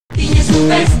un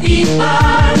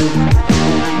festival,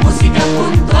 música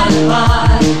junto al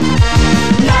mar.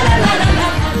 La, la, la, la, la.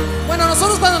 Bueno,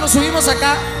 nosotros cuando nos subimos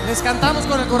acá les cantamos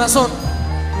con el corazón,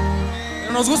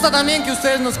 pero nos gusta también que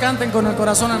ustedes nos canten con el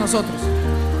corazón a nosotros.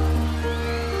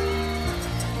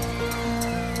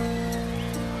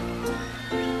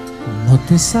 No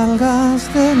te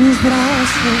salgas de mis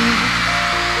brazos,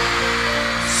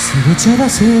 sigo echada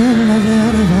así en la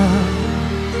hierba.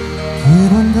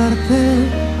 Quiero andarte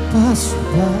paso a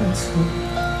paso,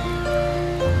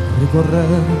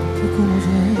 recorrerte como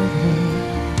hierba.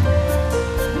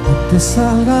 No te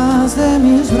salgas de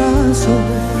mis brazos,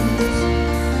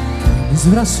 que mis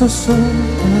brazos son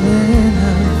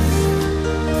cadenas,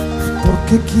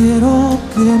 porque quiero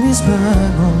que mis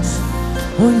manos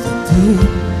hoy de ti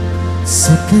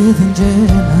se queden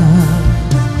llenas.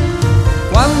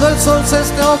 Cuando el sol se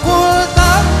esté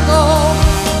ocultando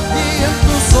y en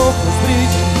tus ojos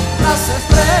brillen las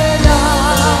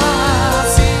estrellas,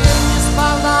 y en mi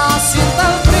espalda sienta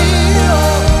el frío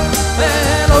de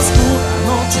la oscura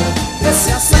noche que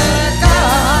se acerca,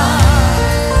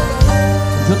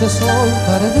 yo te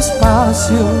soltaré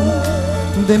despacio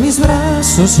de mis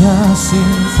brazos ya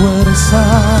sin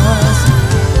fuerzas.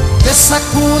 te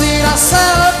sacudirás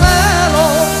el pelo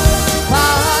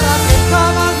para que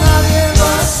jamás nadie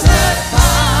lo sepa.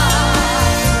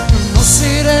 Nos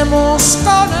iremos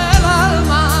con el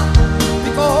alma y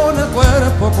con el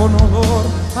cuerpo con olor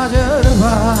a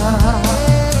hierba.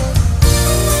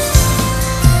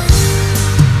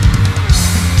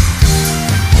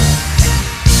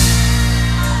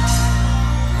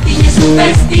 Viña es un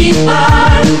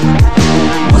festival,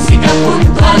 música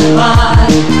junto al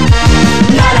mar.